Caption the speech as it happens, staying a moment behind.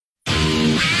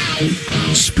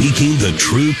Speaking the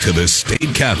truth to the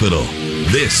state capitol.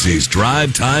 This is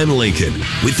Drive Time Lincoln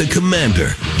with the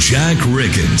Commander, Jack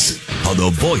Riggins, on the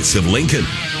voice of Lincoln,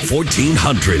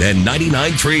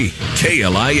 1499.3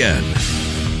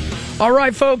 KLIN. All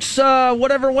right, folks,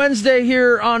 whatever Wednesday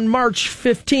here on March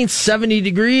 15th, 70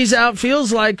 degrees out,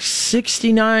 feels like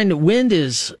 69. Wind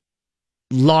is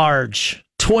large,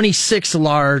 26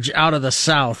 large out of the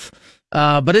south.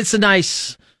 But it's a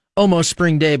nice, almost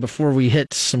spring day before we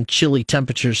hit some chilly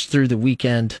temperatures through the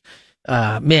weekend.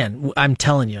 Man, I'm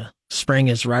telling you, spring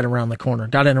is right around the corner.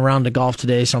 Got in a round of golf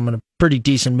today, so I'm in a pretty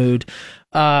decent mood.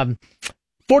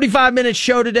 45-minute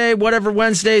show today, whatever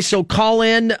Wednesday, so call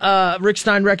in, Rick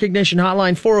Stein Recognition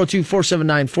Hotline,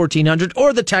 402-479-1400,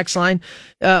 or the text line.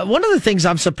 One of the things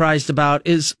I'm surprised about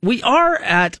is we are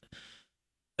at,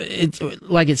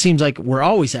 it seems like we're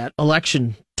always at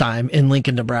election time in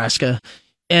Lincoln, Nebraska,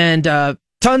 and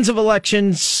tons of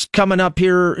elections coming up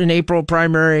here in April,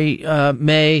 primary,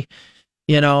 May,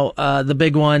 the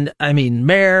big one,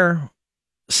 mayor,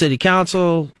 city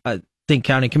council, I think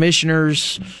county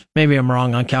commissioners, maybe I'm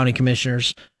wrong on county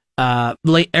commissioners,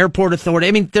 airport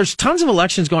authority. There's tons of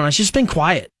elections going on. It's just been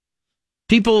quiet.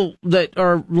 People that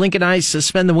are Lincolnites to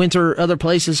spend the winter other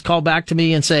places call back to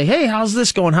me and say, hey, how's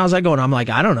this going? How's that going? I'm like,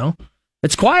 I don't know.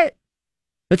 It's quiet.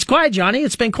 It's quiet, Johnny.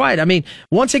 It's been quiet.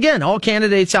 Once again, all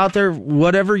candidates out there,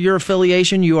 whatever your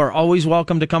affiliation, you are always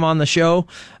welcome to come on the show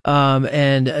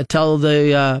and tell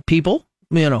the people,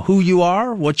 who you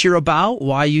are, what you're about,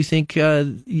 why you think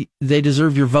they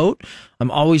deserve your vote. I'm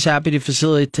always happy to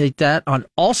facilitate that on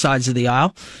all sides of the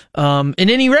aisle in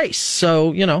any race.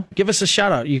 So, give us a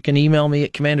shout out. You can email me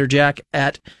at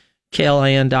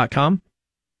commanderjack@klin.com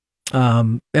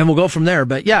and we'll go from there.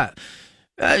 But yeah.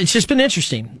 It's just been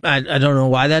interesting. I don't know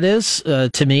why that is.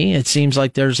 To me, it seems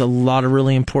like there's a lot of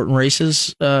really important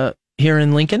races here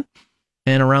in Lincoln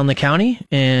and around the county.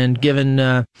 And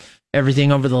given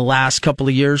everything over the last couple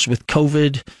of years with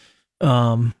COVID,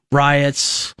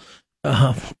 riots,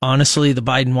 honestly, the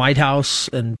Biden White House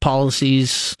and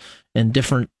policies and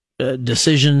different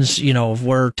decisions, of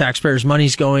where taxpayers'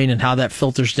 money's going and how that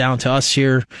filters down to us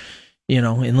here,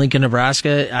 in Lincoln,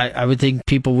 Nebraska, I would think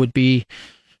people would be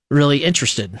really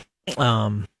interested.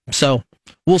 So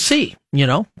we'll see,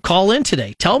 call in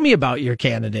today. Tell me about your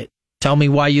candidate. Tell me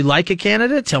why you like a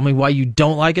candidate. Tell me why you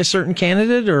don't like a certain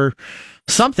candidate or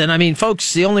something.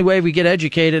 Folks, the only way we get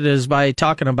educated is by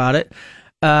talking about it.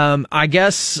 I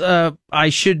guess I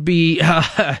should be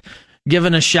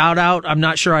given a shout out. I'm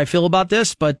not sure how I feel about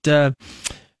this, but that's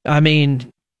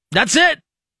it.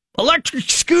 Electric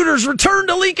scooters return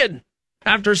to Lincoln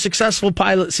after a successful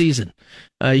pilot season.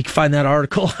 You can find that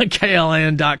article on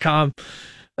KLN.com,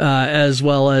 as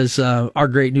well as our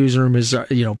great newsroom has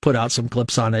put out some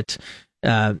clips on it.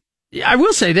 I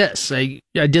will say this. I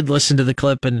did listen to the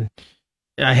clip, and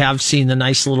I have seen the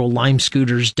nice little Lime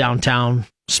scooters downtown,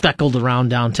 speckled around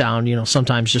downtown,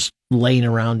 sometimes just laying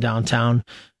around downtown.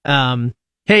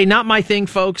 Hey, not my thing,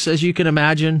 folks, as you can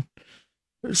imagine.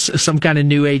 Some kind of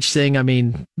new age thing.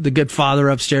 The good father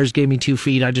upstairs gave me 2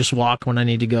 feet. I just walk when I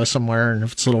need to go somewhere, and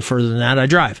if it's a little further than that, I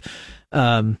drive.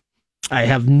 I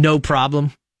have no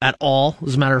problem at all.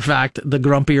 As a matter of fact, the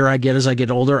grumpier I get as I get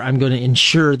older, I'm going to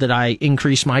ensure that I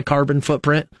increase my carbon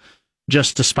footprint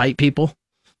just to spite people,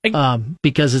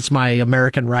 because it's my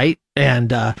American right.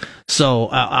 And so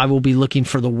I will be looking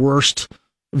for the worst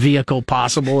vehicle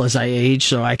possible as I age,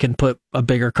 so I can put a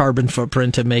bigger carbon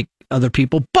footprint to make other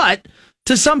people. But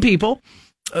to some people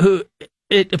who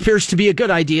it appears to be a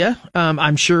good idea,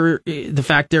 I'm sure the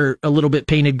fact they're a little bit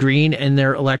painted green and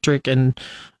they're electric and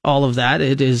all of that,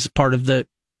 it is part of the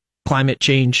climate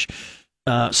change /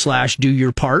 do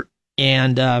your part.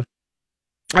 And I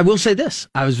will say this,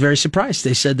 I was very surprised.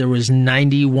 They said there was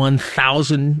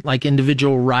 91,000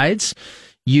 individual rides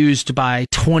used by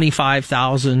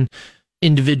 25,000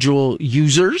 individual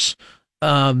users.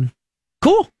 Cool.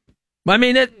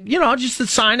 Just a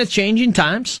sign of changing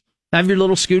times. Have your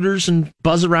little scooters and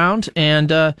buzz around,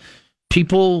 and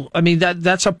people.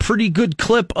 That's a pretty good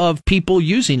clip of people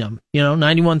using them.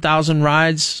 91,000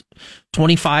 rides,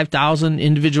 25,000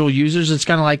 individual users. It's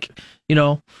kind of like,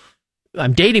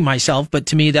 I'm dating myself, but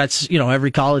to me, that's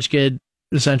every college kid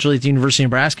essentially at the University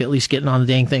of Nebraska at least getting on the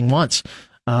dang thing once.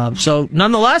 So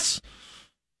nonetheless,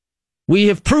 we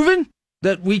have proven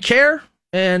that we care,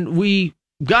 and we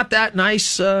got that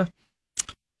nice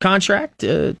contract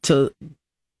to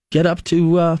get up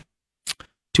to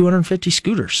 250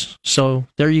 scooters. So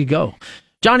there you go.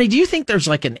 Johnny, do you think there's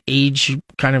an age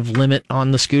kind of limit on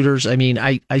the scooters?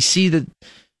 I see that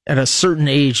at a certain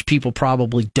age, people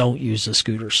probably don't use the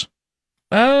scooters.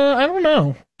 I don't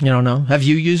know. You don't know? Have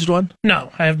you used one?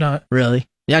 No, I have not. Really?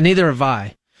 Yeah, neither have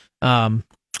I.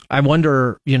 I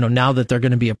wonder, now that they're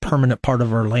going to be a permanent part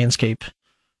of our landscape,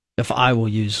 if I will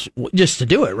use just to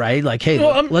do it, right? Like, hey,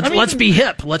 let's be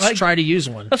hip. Let's try to use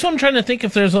one. That's what I'm trying to think,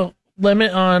 if there's a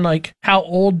limit on like how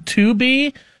old to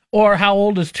be or how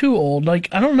old is too old. Like,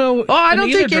 I don't know. Oh, I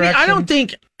don't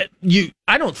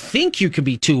think you could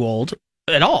be too old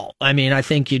at all. I mean, I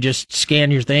think you just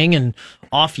scan your thing and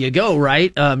off you go,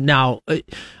 right? Now,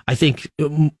 I think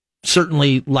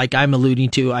certainly, like I'm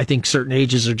alluding to, I think certain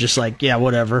ages are just like, yeah,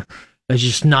 whatever. It's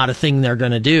just not a thing they're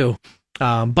going to do.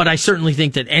 But I certainly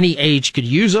think that any age could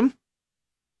use them.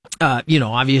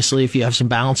 Obviously, if you have some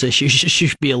balance issues, you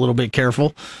should be a little bit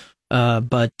careful.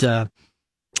 But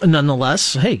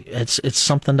nonetheless, hey, it's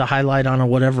something to highlight on a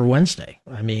whatever Wednesday.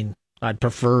 I mean, I'd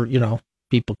prefer,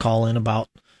 people call in about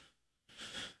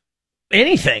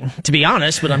anything, to be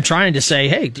honest, but I'm trying to say,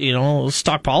 hey, let's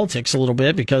talk politics a little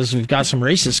bit because we've got some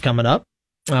races coming up.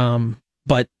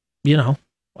 But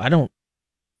I don't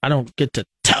get to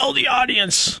tell the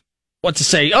audience what to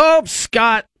say. Oh,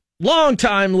 Scott,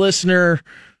 longtime listener,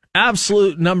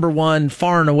 absolute number one,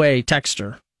 far and away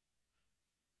texter,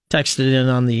 texted in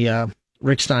on the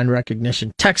Rick Stein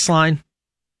recognition text line,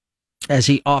 as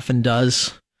he often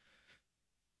does.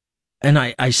 And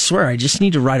I swear, I just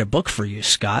need to write a book for you,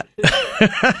 Scott.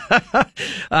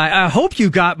 I hope you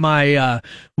got my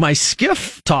my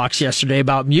skiff talks yesterday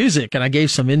about music, and I gave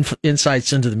some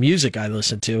insights into the music I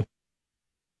listened to.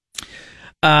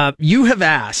 You have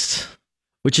asked,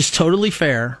 which is totally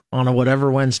fair on a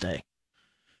whatever Wednesday,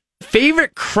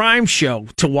 favorite crime show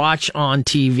to watch on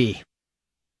TV.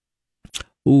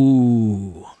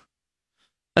 Ooh,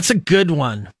 that's a good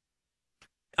one.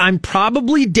 I'm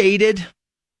probably dated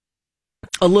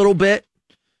a little bit,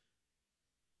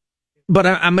 but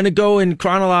I'm going to go in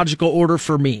chronological order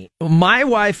for me. My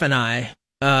wife and I,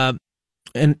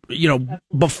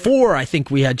 before I think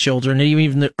we had children, and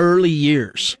even the early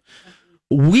years,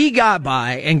 we got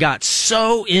by and got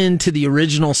so into the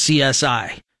original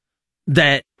CSI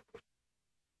that,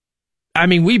 I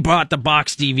mean, we bought the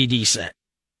box DVD set.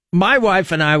 My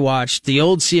wife and I watched the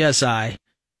old CSI,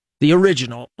 the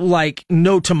original, like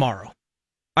no tomorrow.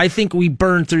 I think we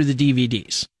burned through the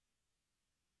DVDs.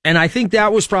 And I think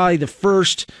that was probably the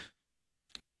first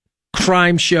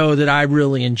crime show that I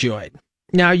really enjoyed.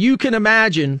 Now, you can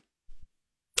imagine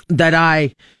that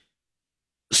I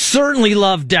certainly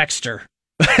love Dexter.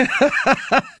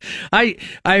 I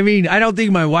mean, I don't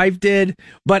think my wife did,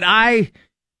 but I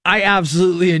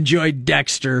absolutely enjoyed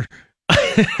Dexter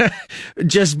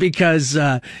just because,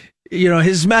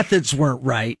 his methods weren't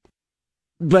right,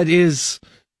 but his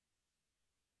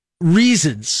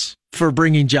reasons for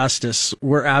bringing justice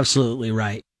were absolutely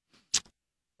right.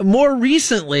 More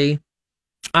recently,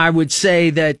 I would say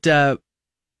that the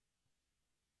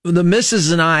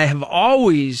missus and I have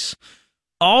always,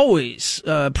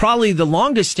 probably the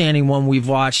longest standing one we've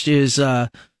watched is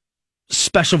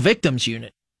Special Victims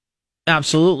Unit.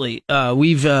 Absolutely.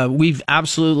 We've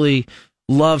absolutely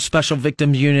loved Special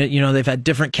Victims Unit. They've had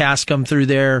different casts come through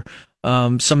there.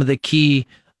 Some of the key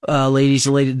ladies,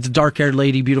 the dark-haired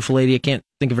lady, beautiful lady, I can't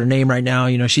think of her name right now.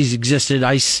 She's existed.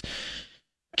 Ice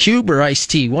Cube or Ice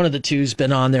T, one of the two's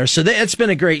been on there. So it's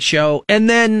been a great show. And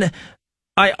then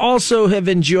I also have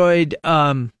enjoyed,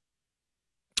 I'm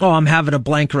having a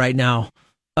blank right now.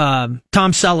 Tom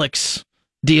Selleck's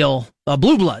deal,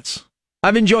 Blue Bloods.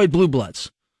 I've enjoyed Blue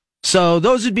Bloods. So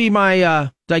those would be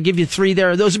my, did I give you three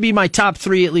there? Those would be my top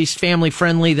three, at least family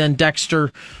friendly. Then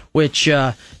Dexter, which,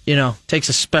 takes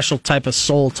a special type of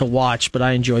soul to watch, but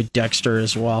I enjoyed Dexter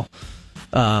as well.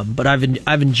 But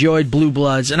I've enjoyed Blue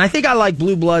Bloods, and I think I like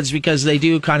Blue Bloods because they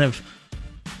do kind of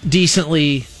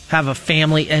decently have a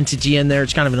family entity in there.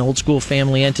 It's kind of an old school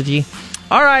family entity.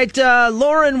 All right,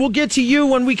 Lauren, we'll get to you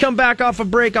when we come back off a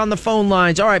break on the phone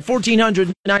lines. All right,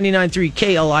 1400-99.3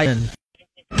 KLIN.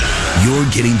 You're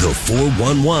getting the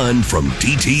 411 from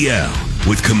DTL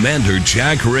with Commander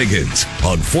Jack Riggins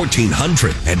on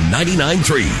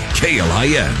 1499.3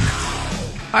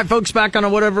 KLIN. All right, folks, back on a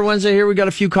Whatever Wednesday here. We got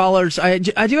a few callers. I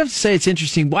do have to say it's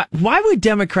interesting. Why would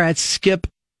Democrats skip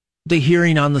the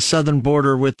hearing on the southern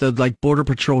border with the Border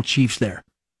Patrol chiefs there?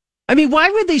 I mean,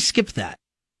 why would they skip that?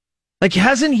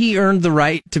 Hasn't he earned the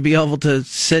right to be able to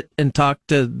sit and talk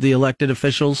to the elected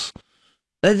officials?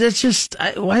 That's just,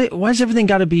 why's everything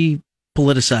got to be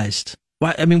politicized?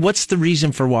 What's the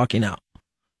reason for walking out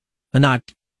and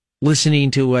not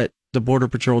listening to what the Border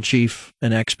Patrol chief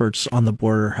and experts on the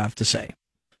border have to say?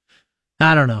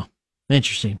 I don't know.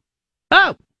 Interesting.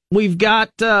 Oh, we've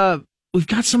got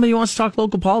somebody who wants to talk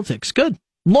local politics. Good.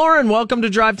 Lauren, welcome to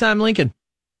Drive Time Lincoln.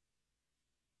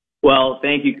 Well,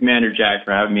 thank you, Commander Jack,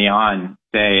 for having me on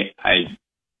today.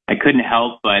 I couldn't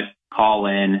help but call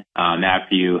in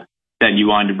after you said you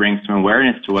wanted to bring some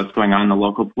awareness to what's going on in the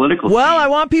local political scene. Well, I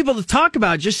want people to talk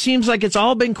about it. Just seems like it's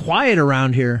all been quiet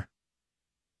around here.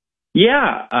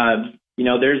 Yeah,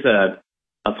 there's a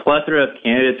plethora of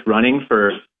candidates running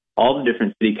for all the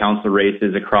different city council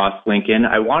races across Lincoln.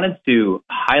 I wanted to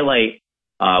highlight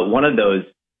one of those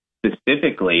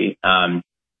specifically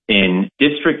in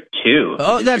District 2.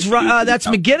 Oh, that's right. That's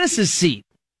McGinnis's seat.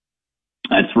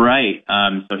 That's right.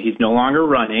 So he's no longer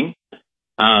running.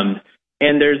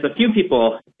 And there's a few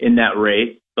people in that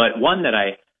race, but one that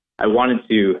I wanted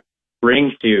to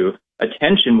bring to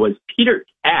attention was Peter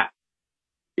Katz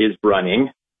is running,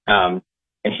 and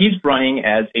he's running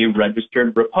as a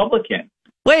registered Republican.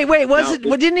 Wait,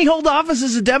 didn't he hold office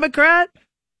as a Democrat?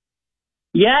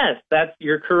 Yes,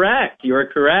 you're correct. You're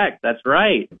correct. That's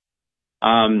right.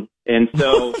 And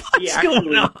so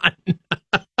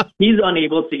he's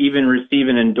unable to even receive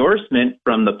an endorsement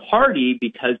from the party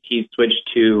because he switched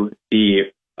to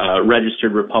the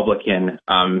registered Republican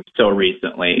so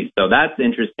recently. So that's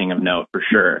interesting of note for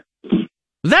sure.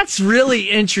 That's really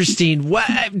interesting.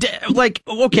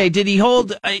 Did he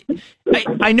hold?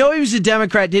 I know he was a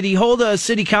Democrat. Did he hold a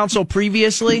city council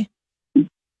previously?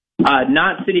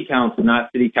 Not city council,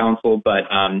 but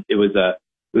it was a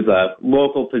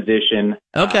local position.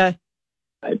 Okay.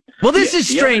 Well, this is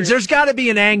strange. There's got to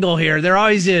be an angle here. There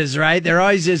always is, right? There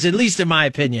always is, at least in my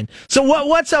opinion. So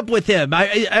what's up with him?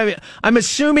 I'm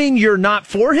assuming you're not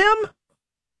for him?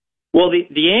 Well,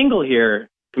 the angle here,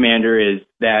 Commander, is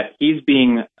that he's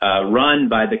being run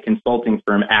by the consulting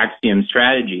firm Axiom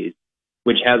Strategies,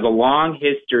 which has a long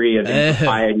history of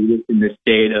impropriety in the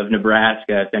state of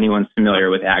Nebraska, if anyone's familiar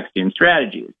with Axiom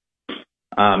Strategies.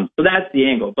 So that's the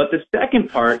angle. But the second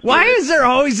part... Why is there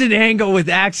always an angle with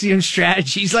Axiom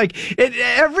Strategies? Like,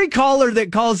 every caller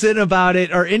that calls in about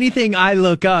it or anything I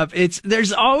look up,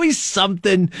 there's always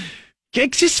something...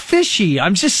 It's just fishy.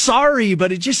 I'm just sorry,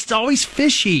 but it's just always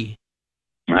fishy.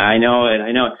 I know it.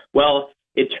 Well,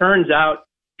 it turns out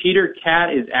Peter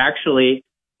Katz is actually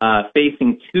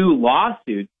facing 2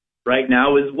 lawsuits right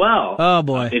now as well. Oh,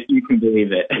 boy. If you can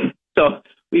believe it. So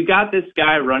we've got this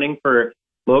guy running for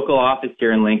local office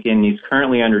here in Lincoln. He's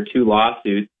currently under 2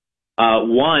 lawsuits.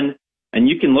 One, and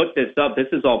you can look this up, this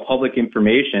is all public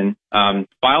information,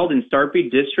 filed in Sarpy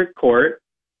District Court.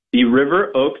 The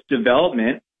River Oaks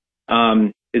Development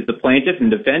is the plaintiff,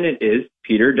 and defendant is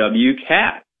Peter W.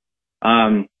 Katz.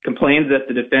 Complains that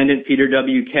the defendant, Peter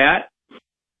W. Katz,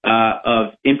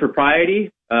 of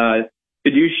impropriety,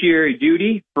 fiduciary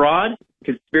duty, fraud,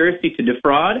 conspiracy to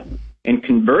defraud, and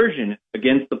conversion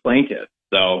against the plaintiff.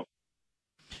 So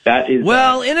that is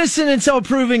innocent until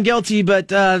proven guilty, but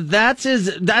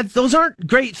those aren't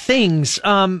great things.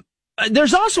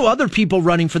 There's also other people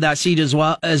running for that seat as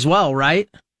well, right?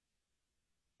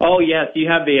 Oh, yes. You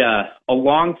have a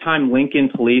longtime Lincoln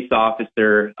police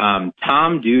officer,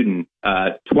 Tom Duden,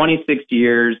 26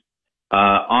 years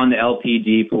on the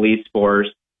LPD police force,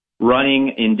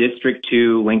 running in District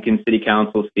 2 Lincoln City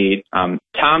Council seat. Tom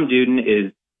Duden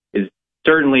is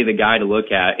certainly the guy to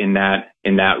look at in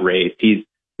that race. He's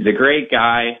a great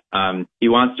guy. He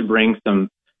wants to bring some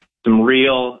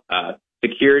real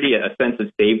security, a sense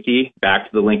of safety back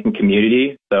to the Lincoln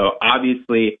community. So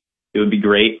obviously, it would be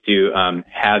great to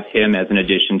have him as an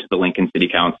addition to the Lincoln City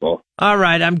Council. All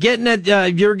right, I'm getting it.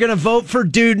 You're going to vote for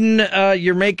Duden.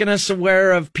 You're making us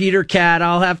aware of Peter Katz.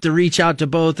 I'll have to reach out to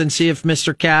both and see if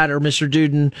Mr. Katz or Mr.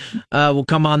 Duden will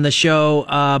come on the show.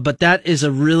 But that is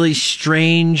a really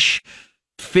strange,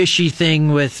 fishy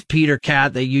thing with Peter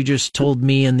Katz that you just told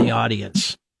me in the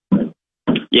audience.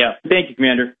 Yeah, thank you,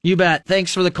 Commander. You bet.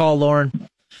 Thanks for the call, Lauren.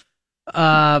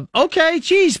 Okay,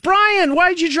 geez, Brian,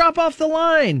 why'd you drop off the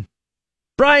line?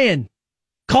 Brian,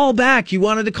 call back. You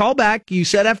wanted to call back. You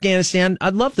said Afghanistan.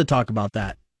 I'd love to talk about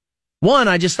that. One,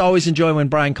 I just always enjoy when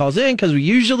Brian calls in because we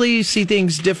usually see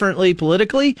things differently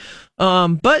politically.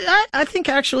 But I think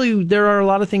actually there are a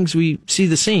lot of things we see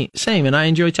the same, and I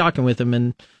enjoy talking with him.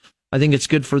 And I think it's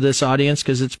good for this audience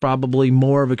because it's probably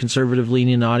more of a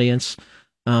conservative-leaning audience.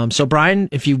 So, Brian,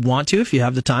 if you want to, if you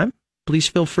have the time, please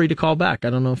feel free to call back. I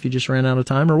don't know if you just ran out of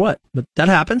time or what, but that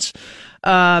happens.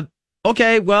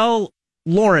 Okay, well,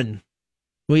 Lauren,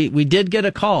 we did get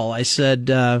a call. I said,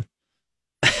 yeah,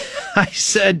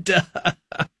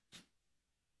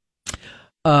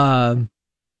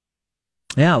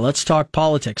 let's talk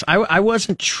politics. I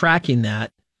wasn't tracking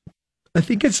that. I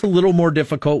think it's a little more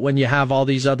difficult when you have all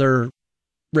these other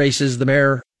races. The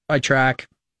mayor I track,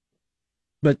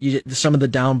 but some of the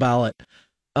down ballot.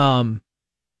 Yeah,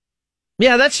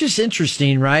 that's just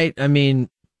interesting, right? I mean,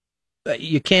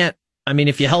 you can't. I mean,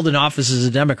 if you held an office as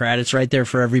a Democrat, it's right there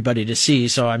for everybody to see.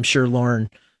 So I'm sure Lauren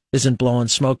isn't blowing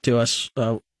smoke to us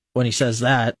when he says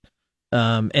that.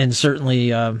 And certainly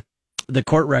the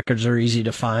court records are easy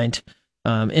to find.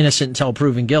 Innocent until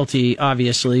proven guilty,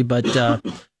 obviously, but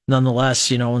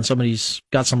nonetheless, when somebody's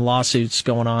got some lawsuits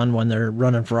going on when they're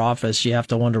running for office, you have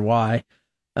to wonder why,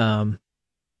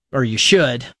 or you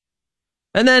should.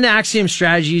 And then Axiom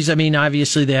Strategies, I mean,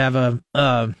 obviously they have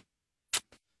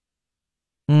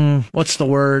what's the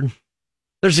word?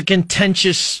 There's a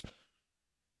contentious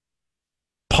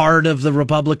part of the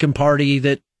Republican Party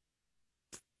that,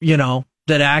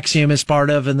 that Axiom is part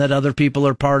of and that other people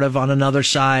are part of on another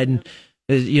side. And,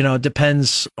 it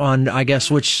depends on, I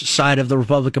guess, which side of the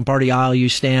Republican Party aisle you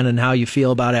stand and how you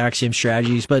feel about Axiom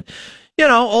Strategies. But,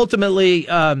 ultimately,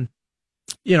 a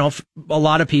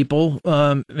lot of people,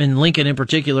 in Lincoln in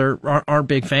particular, aren't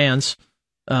big fans.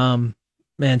 And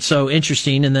so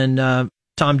interesting. And then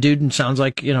Tom Duden sounds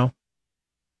like,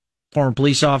 former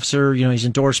police officer. He's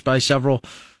endorsed by several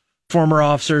former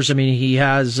officers. I mean, he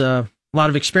has a lot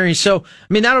of experience. So,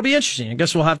 I mean, that'll be interesting. I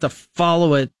guess we'll have to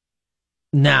follow it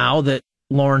now that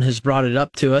Lauren has brought it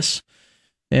up to us,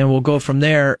 and we'll go from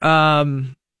there.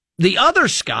 The other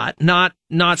Scott, not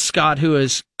Scott, who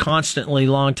is constantly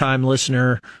longtime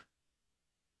listener,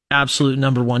 absolute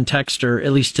number one texter,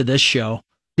 at least to this show.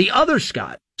 The other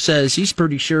Scott says he's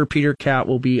pretty sure Peter Cat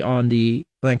will be on the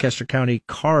Lancaster County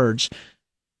cards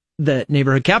that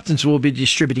neighborhood captains will be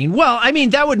distributing. Well, I mean,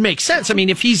 that would make sense. I mean,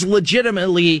 if he's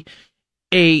legitimately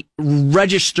a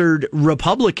registered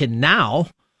Republican now,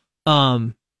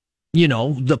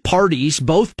 the parties,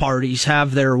 both parties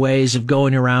have their ways of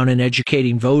going around and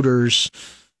educating voters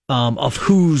of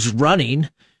who's running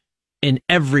in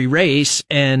every race,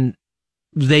 and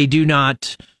they do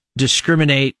not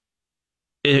discriminate,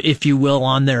 if you will,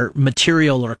 on their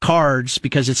material or cards,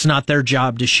 because it's not their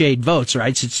job to shade votes,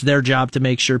 right? It's their job to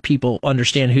make sure people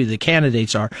understand who the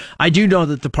candidates are. I do know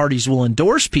that the parties will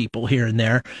endorse people here and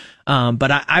there,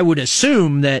 but I would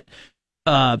assume that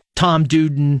Tom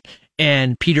Duden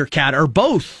and Peter Cat are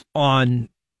both on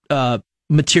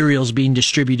materials being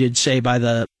distributed, say, by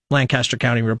the Lancaster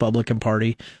County Republican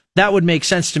Party. That would make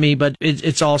sense to me, but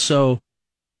it's also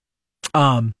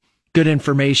good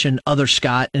information, other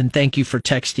Scott, and thank you for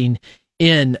texting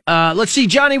in. Let's see,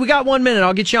 Johnny, we got 1 minute.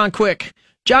 I'll get you on quick.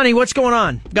 Johnny, what's going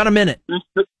on? Got a minute. Thanks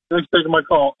for taking my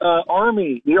call. The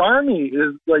Army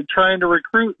is trying to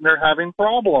recruit, and they're having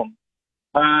problems.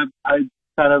 I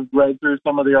kind of read through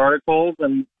some of the articles,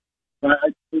 and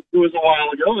it was a while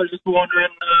ago. I was just wondering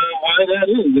why that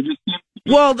is. It just seems.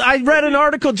 Well, I read an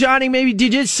article, Johnny, maybe,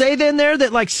 did you say then there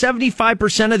that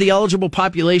 75% of the eligible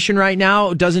population right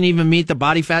now doesn't even meet the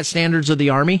body fat standards of the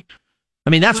Army?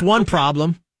 I mean, that's one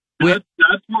problem. That's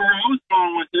where I was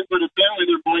going with it, but apparently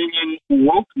they're blaming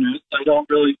wokeness. I don't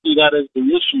really see that as the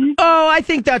issue. Oh, I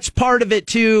think that's part of it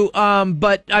too.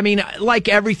 But I mean, like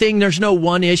everything, there's no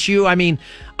one issue. I mean,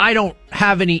 I don't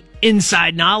have any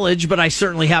inside knowledge, but I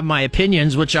certainly have my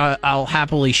opinions, which I'll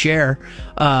happily share.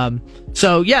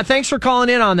 So yeah, thanks for calling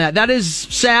in on that. That is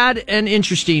sad and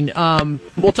interesting.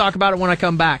 We'll talk about it when I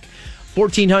come back.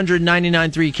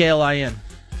 1499.3 KLIN.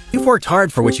 You've worked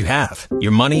hard for what you have.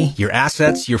 Your money, your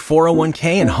assets, your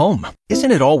 401k, and home.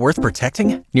 Isn't it all worth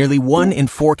protecting? Nearly 1 in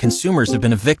 4 consumers have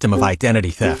been a victim of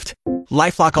identity theft.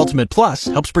 LifeLock Ultimate Plus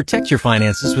helps protect your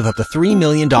finances with up to $3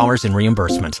 million in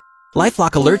reimbursement.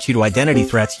 LifeLock alerts you to identity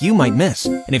threats you might miss.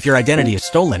 And if your identity is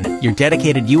stolen, your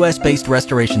dedicated U.S.-based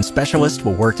restoration specialist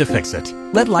will work to fix it.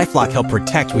 Let LifeLock help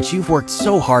protect what you've worked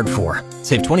so hard for.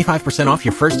 Save 25% off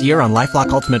your first year on LifeLock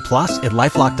Ultimate Plus at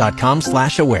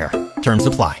LifeLock.com/aware. Terms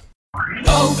apply.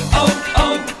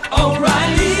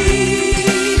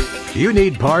 O'Reilly. You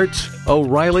need parts?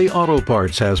 O'Reilly Auto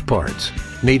Parts has parts.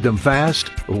 Need them fast?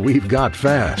 We've got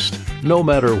fast. No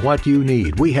matter what you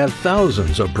need, we have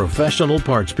thousands of professional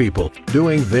parts people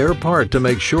doing their part to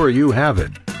make sure you have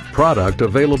it. Product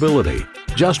availability.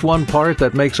 Just one part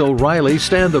that makes O'Reilly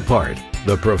stand apart.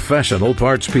 The professional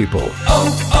parts people.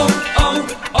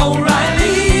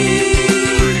 O'Reilly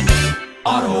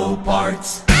Auto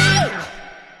Parts.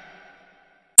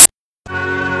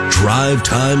 Drive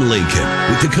Time Lincoln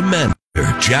with the Commander,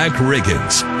 Jack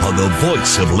Riggins, on the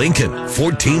voice of Lincoln,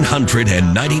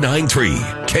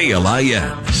 1499.3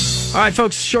 KLIN. All right,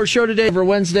 folks, short show today for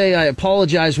Wednesday. I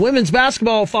apologize. Women's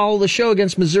basketball follow the show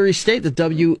against Missouri State. The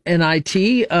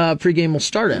WNIT pregame will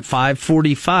start at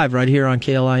 5:45 right here on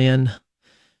KLIN.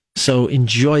 So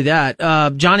enjoy that.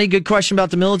 Johnny, good question about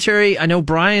the military. I know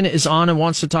Brian is on and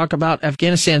wants to talk about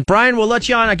Afghanistan. Brian, we'll let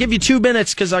you on. I'll give you 2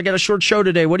 minutes because I got a short show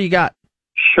today. What do you got?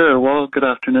 Sure. Well, good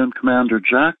afternoon, Commander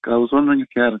Jack. I was wondering if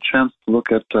you had a chance to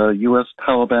look at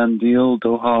U.S.-Taliban deal,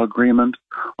 Doha Agreement,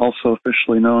 also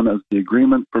officially known as the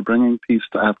Agreement for Bringing Peace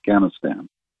to Afghanistan.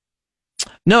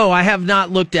 No, I have not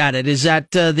looked at it. Is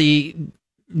that the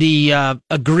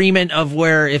agreement of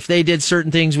where if they did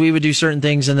certain things, we would do certain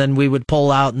things, and then we would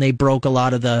pull out, and they broke a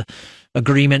lot of the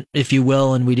agreement, if you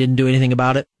will, and we didn't do anything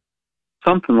about it?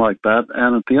 Something like that.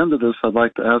 And at the end of this, I'd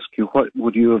like to ask you, what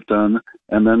would you have done,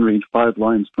 and then read 5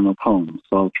 lines from a poem.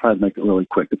 So I'll try to make it really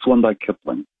quick. It's one by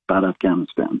Kipling about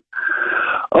Afghanistan.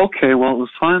 Okay, well, it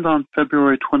was signed on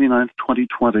February 29th,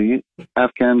 2020.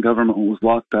 Afghan government was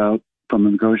locked out from the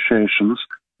negotiations,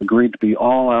 agreed to be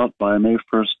all out by May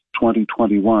 1st,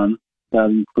 2021.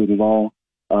 That included all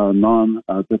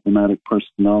non-diplomatic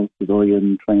personnel,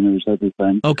 civilian trainers,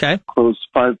 everything. Okay. Closed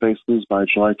 5 bases by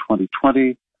July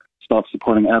 2020. Stopped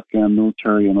supporting Afghan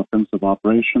military and offensive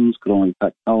operations. Could only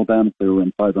attack Taliban if they were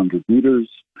in 500 meters.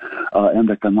 End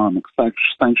economic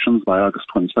sanctions by August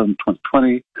 27,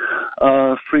 2020.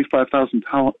 Free 5,000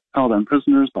 Taliban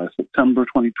prisoners by September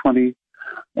 2020.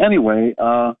 Anyway,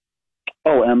 in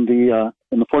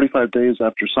the 45 days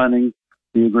after signing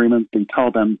the agreement, the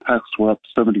Taliban attacks were up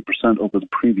 70% over the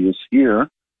previous year.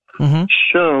 Mm-hmm.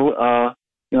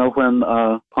 When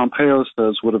Pompeo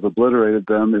says would have obliterated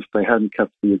them if they hadn't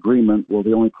kept the agreement, well,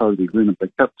 the only part of the agreement they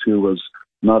kept to was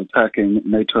not attacking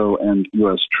NATO and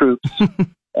U.S. troops.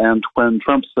 And when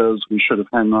Trump says we should have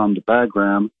hung on to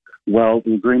Bagram, well,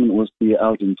 the agreement was to be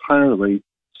out entirely,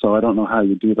 so I don't know how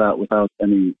you do that without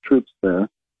any troops there.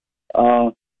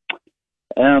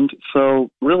 And so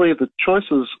really the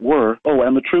choices were,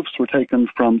 and the troops were taken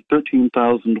from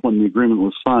 13,000 when the agreement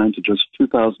was signed to just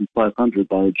 2,500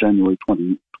 by January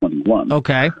 2021.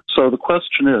 Okay. So the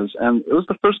question is, and it was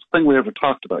the first thing we ever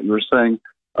talked about, you were saying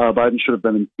Biden should have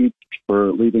been impeached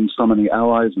for leaving so many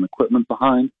allies and equipment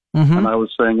behind. Mm-hmm. And I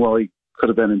was saying, well, he could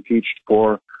have been impeached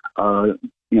for,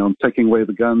 taking away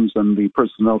the guns and the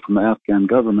personnel from the Afghan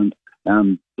government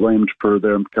and blamed for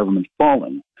their government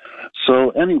falling. So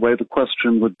anyway, the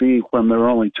question would be, when there are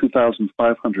only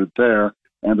 2,500 there,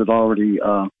 and it already,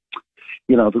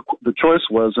 the choice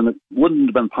was, and it wouldn't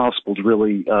have been possible to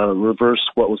really reverse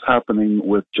what was happening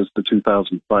with just the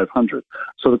 2,500.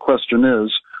 So the question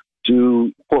is,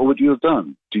 what would you have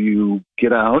done? Do you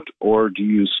get out, or do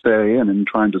you stay? And in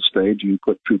trying to stay, do you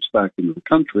put troops back into the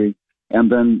country?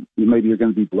 And then maybe you're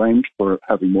going to be blamed for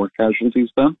having more casualties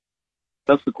then?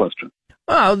 That's the question.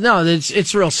 Well, no,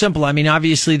 it's real simple. I mean,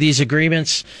 obviously these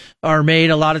agreements are made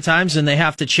a lot of times and they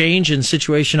have to change and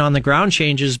situation on the ground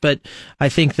changes. But I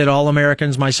think that all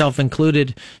Americans, myself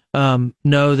included,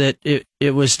 know that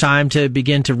it was time to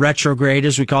begin to retrograde,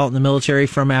 as we call it in the military,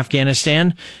 from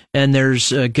Afghanistan. And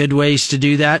there's good ways to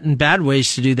do that and bad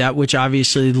ways to do that, which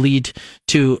obviously lead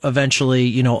to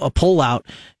eventually, a pullout.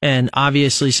 And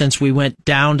obviously, since we went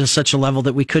down to such a level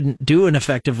that we couldn't do an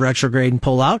effective retrograde and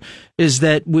pullout, is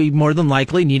that we more than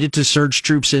likely needed to surge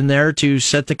troops in there to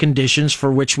set the conditions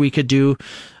for which we could do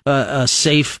a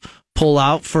safe pull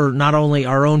out for not only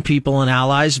our own people and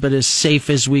allies, but as safe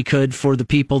as we could for the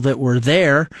people that were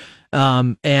there.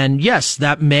 And yes,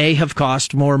 that may have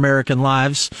cost more American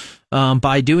lives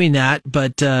by doing that,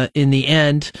 but in the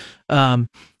end,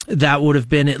 that would have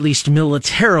been, at least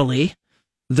militarily,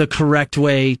 the correct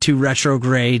way to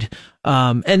retrograde.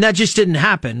 And that just didn't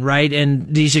happen, right?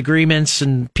 And these agreements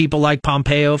and people like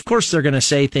Pompeo, of course, they're going to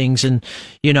say things. And,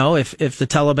 if the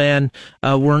Taliban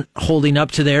weren't holding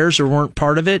up to theirs or weren't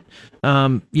part of it,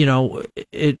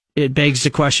 it begs the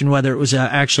question whether it was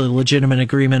actually a legitimate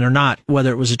agreement or not,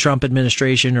 whether it was a Trump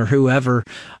administration or whoever.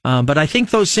 But I think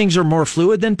those things are more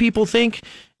fluid than people think.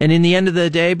 And in the end of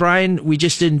the day, Brian, we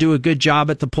just didn't do a good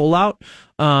job at the pullout.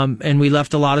 And we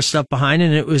left a lot of stuff behind,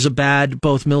 and it was a bad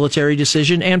both military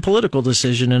decision and political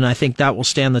decision. And I think that will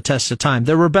stand the test of time.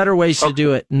 There were better ways to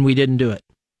do it, and we didn't do it.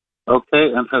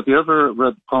 Okay. And have you ever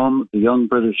read the poem "The Young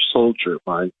British Soldier"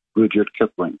 by Rudyard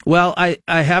Kipling? Well, I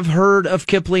have heard of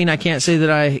Kipling. I can't say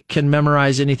that I can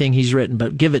memorize anything he's written,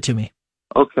 but give it to me.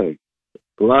 Okay.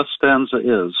 The last stanza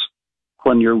is,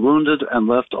 "When you're wounded and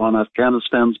left on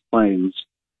Afghanistan's plains,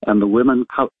 and the women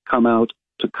come out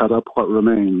to cut up what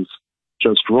remains,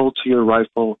 just roll to your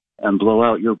rifle and blow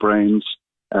out your brains,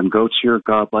 and go to your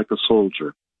God like a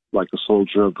soldier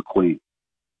of the Queen."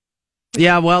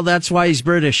 Yeah, well, that's why he's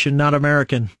British and not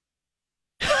American.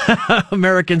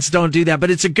 Americans don't do that,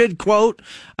 but it's a good quote.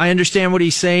 I understand what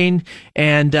he's saying.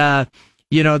 And, that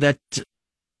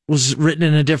was written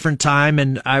in a different time.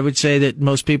 And I would say that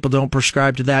most people don't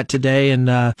prescribe to that today.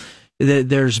 And,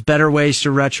 there's better ways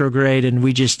to retrograde, and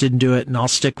we just didn't do it. And I'll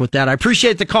stick with that. I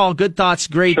appreciate the call. Good thoughts.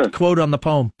 Great quote on the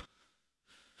poem.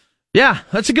 Yeah,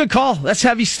 that's a good call. That's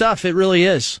heavy stuff. It really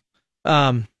is.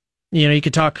 You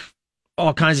could talk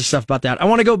all kinds of stuff about that. I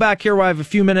want to go back here while I have a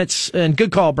few minutes, and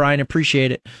good call, Brian.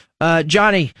 Appreciate it.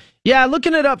 Johnny, yeah,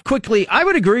 looking it up quickly, I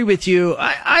would agree with you.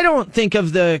 I don't think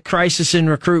of the crisis in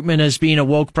recruitment as being a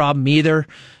woke problem either.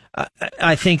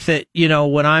 I think that,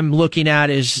 what I'm looking at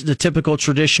is the typical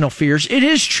traditional fears. It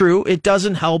is true. It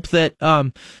doesn't help that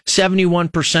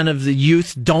 71% of the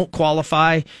youth don't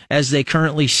qualify as they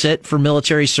currently sit for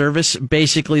military service.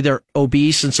 Basically, they're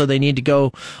obese, and so they need to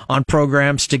go on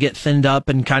programs to get thinned up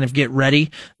and kind of get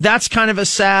ready. That's kind of a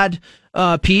sad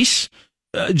piece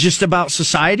just about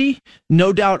society,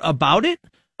 no doubt about it.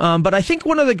 But I think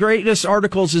one of the greatest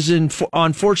articles is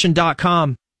on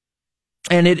Fortune.com,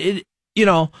 and it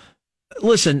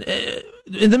listen,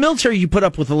 in the military, you put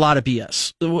up with a lot of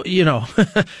BS,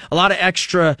 a lot of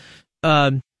extra,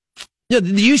 the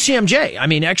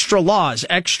UCMJ, extra laws,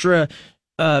 extra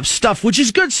stuff, which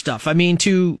is good stuff.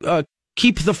 To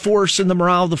keep the force and the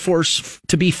morale of the force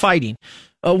to be fighting.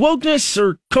 Wokeness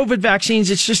or COVID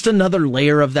vaccines, it's just another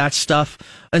layer of that stuff.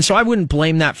 And so I wouldn't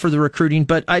blame that for the recruiting,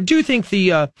 but I do think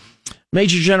the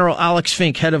Major General Alex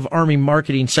Fink, head of Army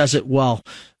marketing, says it well.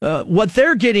 What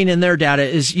they're getting in their data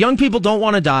is young people don't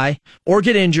want to die or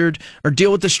get injured or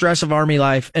deal with the stress of Army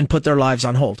life and put their lives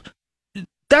on hold.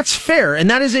 That's fair, and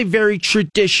that is a very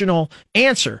traditional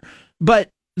answer. But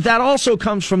that also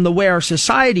comes from the way our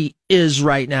society is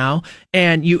right now,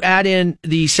 and you add in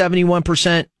the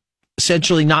 71%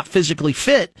 essentially not physically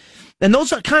fit, and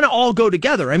those kind of all go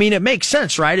together. It makes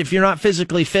sense, right? If you're not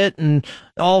physically fit and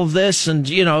all of this, and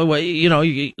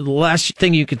the last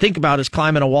thing you can think about is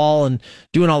climbing a wall and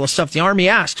doing all the stuff the Army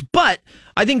asks. But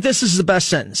I think this is the best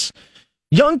sentence.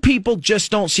 Young people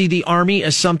just don't see the Army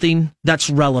as something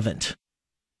that's relevant.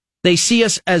 They see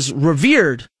us as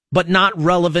revered, but not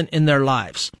relevant in their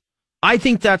lives. I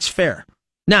think that's fair.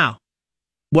 Now,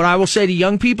 what I will say to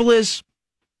young people is,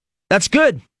 that's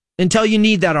good until you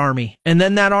need that Army. And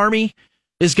then that Army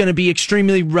is going to be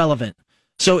extremely relevant.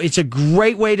 So it's a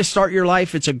great way to start your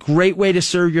life. It's a great way to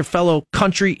serve your fellow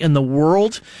country in the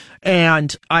world.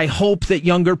 And I hope that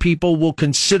younger people will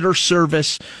consider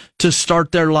service to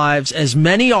start their lives, as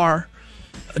many are,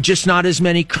 just not as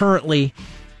many currently.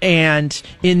 And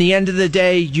in the end of the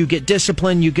day, you get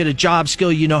discipline, you get a job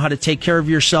skill, you know how to take care of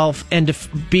yourself. And to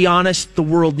be honest, the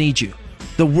world needs you.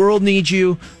 The world needs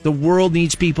you. The world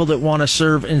needs people that want to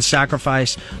serve and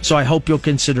sacrifice. So I hope you'll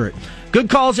consider it. Good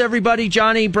calls, everybody.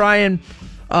 Johnny, Brian,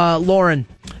 Lauren.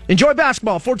 Enjoy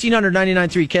basketball. 1400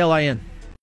 99.3 KLIN.